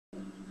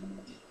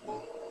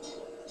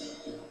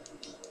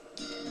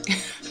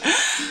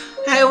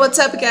Hey, what's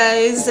up,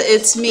 guys?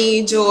 It's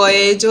me,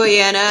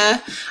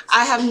 Joyanna.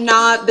 I have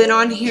not been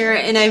on here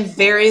in a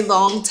very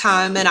long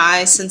time, and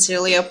I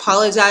sincerely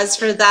apologize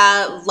for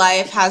that.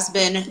 Life has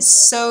been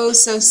so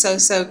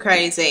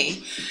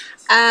crazy.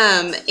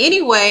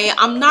 Anyway,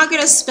 I'm not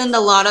gonna spend a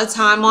lot of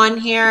time on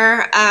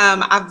here.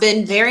 I've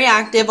been very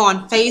active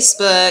on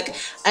Facebook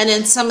and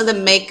in some of the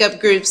makeup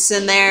groups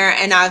in there,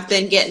 and I've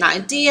been getting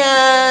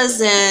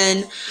ideas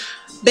and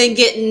been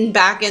getting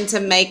back into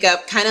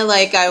makeup kind of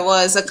like I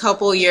was a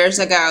couple years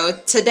ago.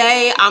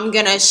 Today I'm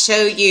gonna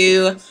show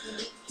you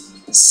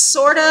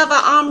sort of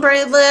an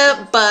ombre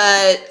lip,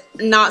 but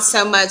not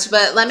so much.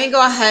 But let me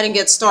go ahead and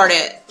get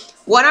started.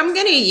 What I'm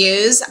gonna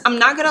use, I'm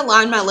not gonna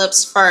line my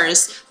lips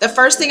first. The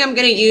first thing I'm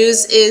gonna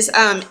use is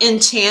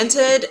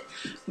Enchanted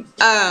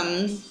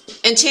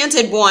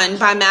One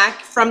by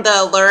MAC from the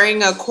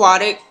Alluring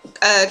Aquatic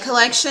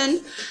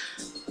collection.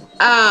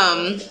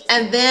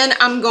 And then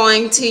I'm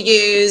going to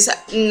use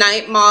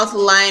Nightmoth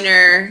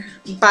Liner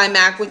by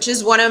MAC, which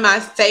is one of my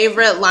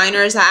favorite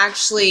liners. I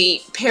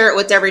actually pair it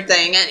with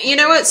everything. And you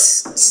know what?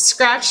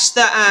 Scratch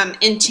the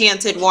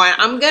Enchanted One.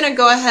 I'm going to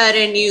go ahead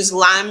and use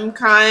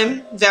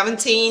Limecrime,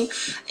 Velvintine,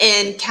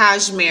 and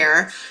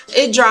Cashmere.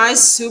 It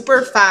dries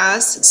super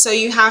fast, so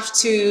you have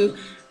to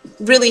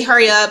really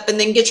hurry up and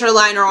then get your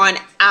liner on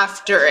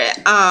after it.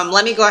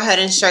 Let me go ahead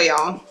and show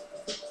y'all.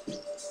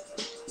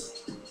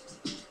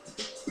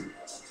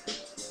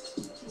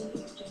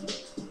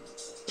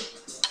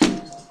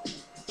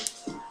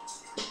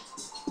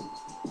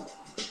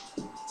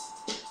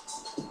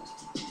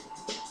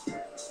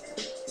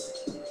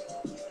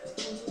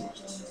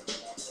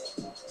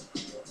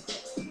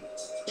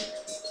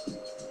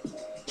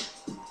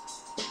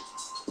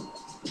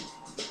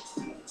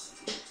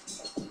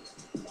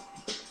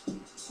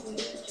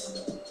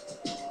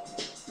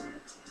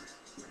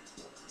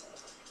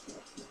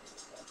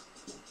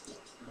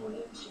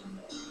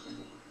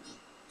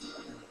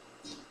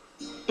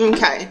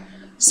 Okay,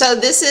 so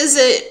this is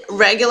it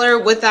regular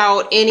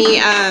without any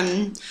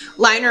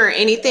liner or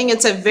anything.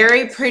 It's a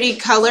very pretty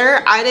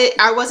color.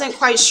 I wasn't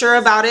quite sure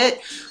about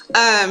it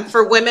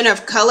for women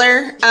of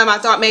color. I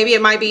thought maybe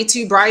it might be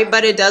too bright,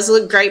 but it does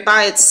look great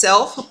by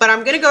itself. But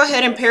I'm gonna go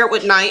ahead and pair it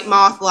with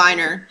Nightmoth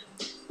Liner.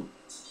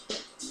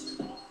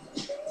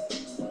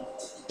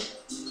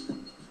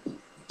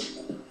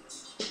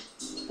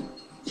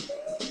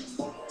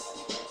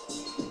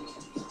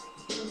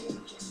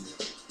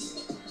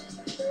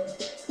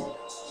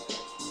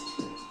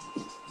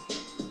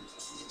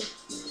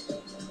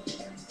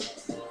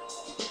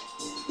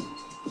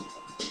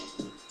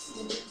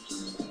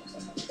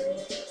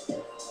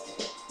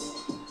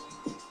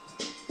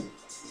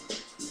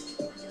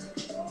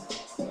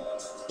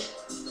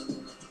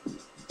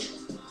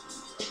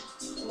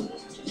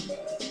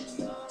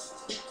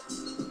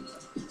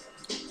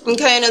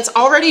 Okay, and it's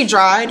already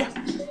dried,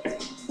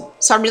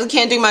 so I really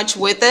can't do much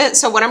with it.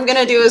 So what I'm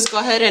gonna do is go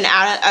ahead and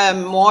add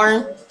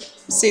more.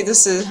 See,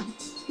 this is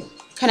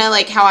kind of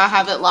like how I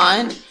have it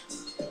lined.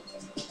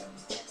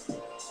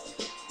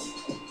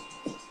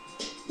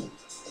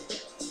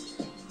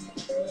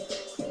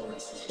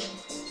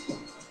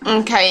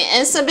 Okay,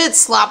 it's a bit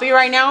sloppy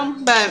right now,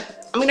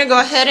 but I'm gonna go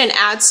ahead and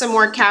add some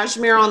more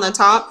cashmere on the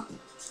top.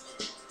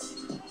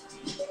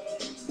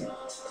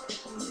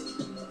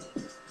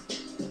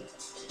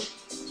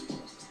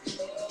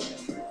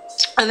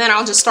 And then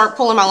I'll just start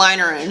pulling my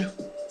liner in.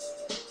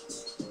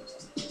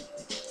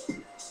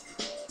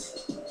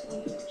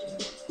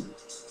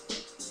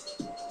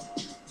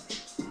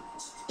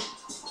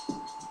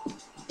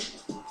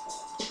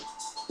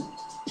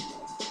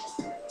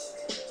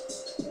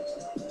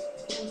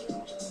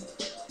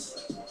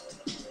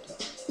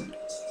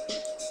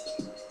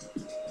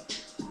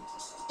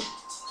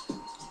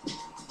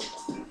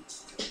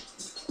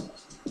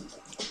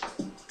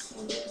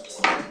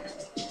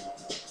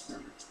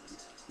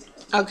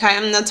 Okay,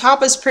 and the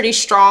top is pretty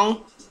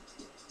strong.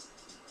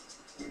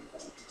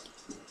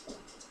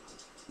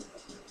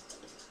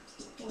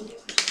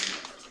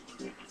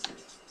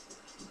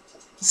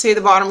 See,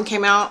 the bottom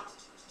came out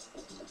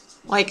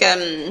like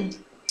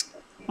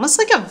almost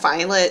like a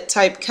violet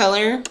type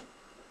color.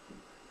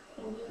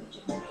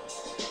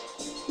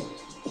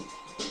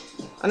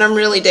 And I'm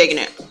really digging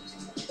it.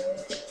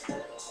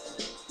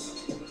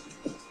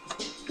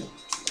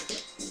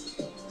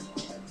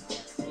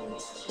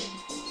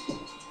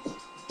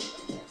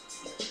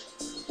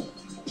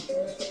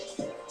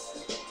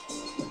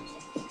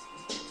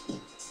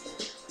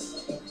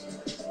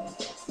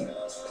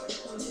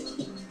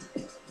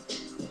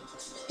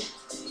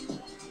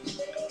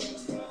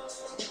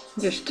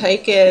 Just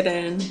take it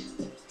and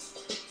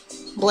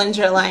blend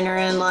your liner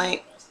in.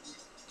 Like,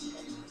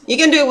 you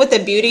can do it with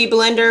a beauty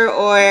blender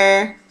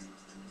or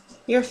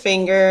your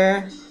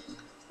finger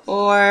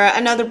or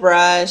another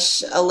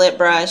brush, a lip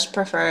brush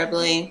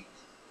preferably,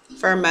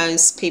 for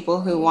most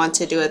people who want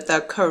to do it the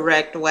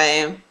correct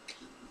way.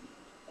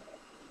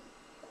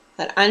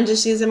 But I'm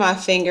just using my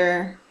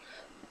finger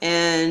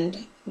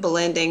and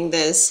blending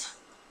this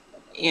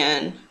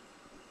and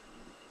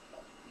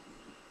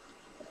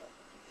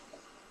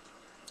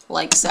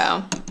like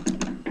so.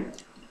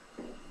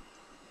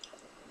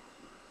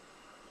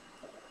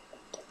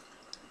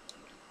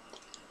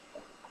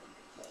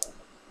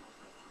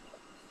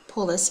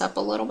 Pull this up a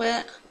little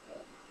bit.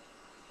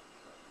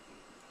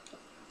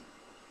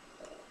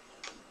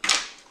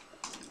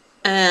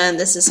 And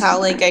this is how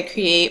like I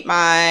create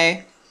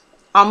my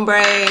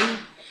ombre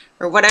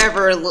or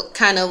whatever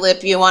kind of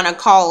lip you want to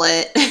call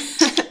it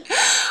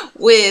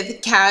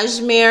with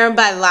Cashmere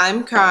by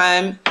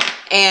Limecrime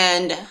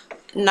and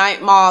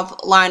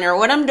Nightmoth Liner.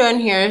 What I'm doing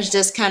here is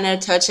just kind of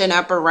touching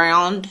up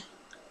around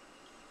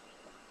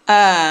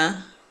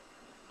my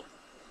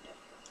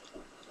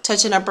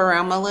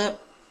lip.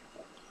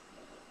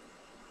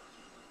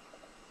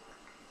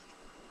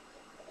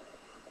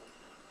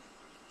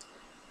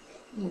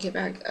 And get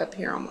back up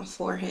here on my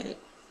forehead.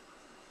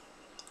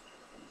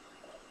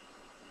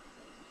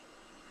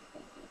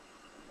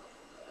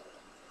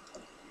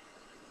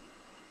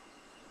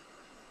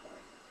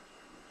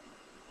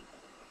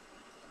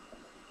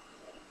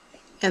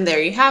 And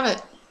there you have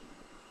it.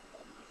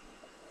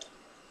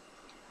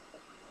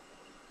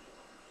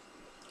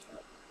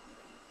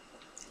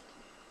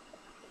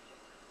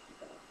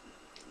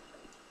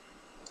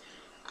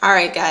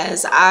 Alright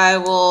guys, I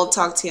will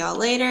talk to y'all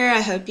later.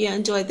 I hope you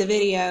enjoyed the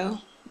video.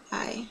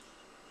 Bye.